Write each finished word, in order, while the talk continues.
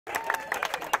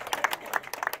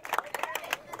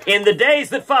In the days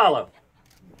that follow,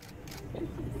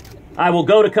 I will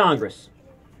go to Congress,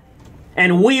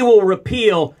 and we will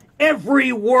repeal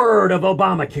every word of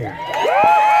Obamacare.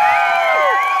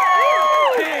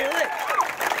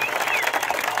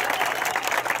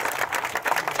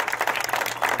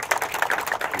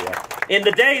 In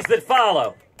the days that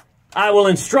follow, I will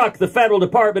instruct the Federal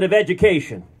Department of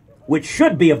Education, which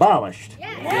should be abolished,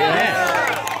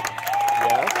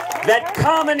 that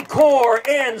Common Core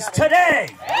ends today.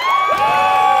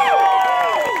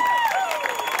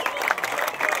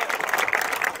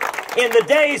 In the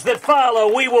days that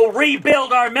follow, we will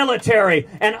rebuild our military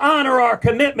and honor our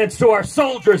commitments to our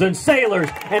soldiers and sailors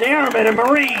and airmen and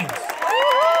Marines.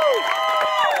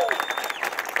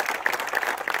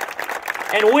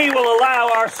 And we will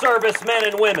allow our servicemen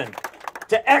and women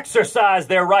to exercise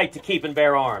their right to keep and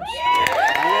bear arms.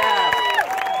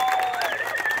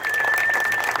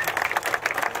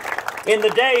 In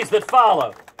the days that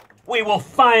follow, we will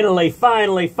finally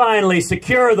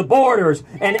secure the borders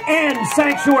and end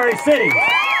sanctuary cities.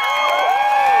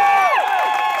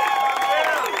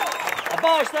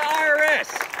 Abolish the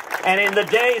IRS. And in the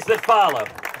days that follow,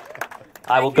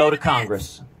 I will go to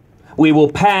Congress. We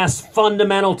will pass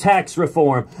fundamental tax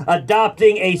reform,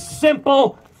 adopting a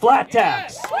simple flat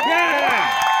tax.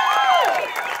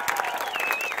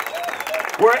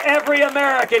 Where every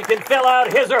American can fill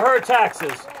out his or her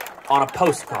taxes on a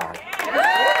postcard.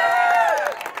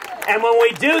 And when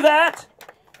we do that,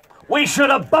 we should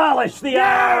abolish the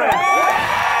IRS.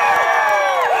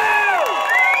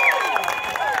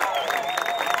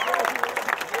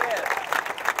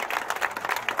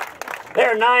 There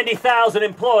are 90,000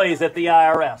 employees at the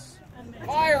IRS.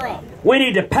 We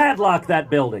need to padlock that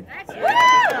building.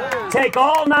 Take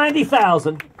all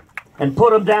 90,000 and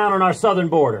put them down on our southern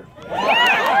border.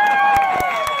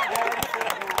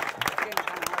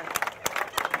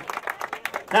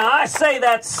 Now, I say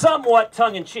that somewhat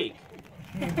tongue-in-cheek,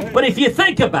 but if you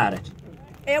think about it,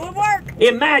 it would work.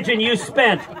 Imagine you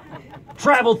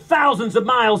traveled thousands of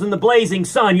miles in the blazing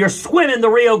sun, you're swimming the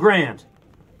Rio Grande.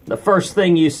 The first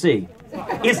thing you see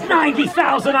is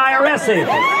 90,000 IRS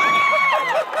agents.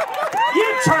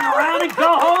 You turn around and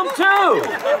go home too.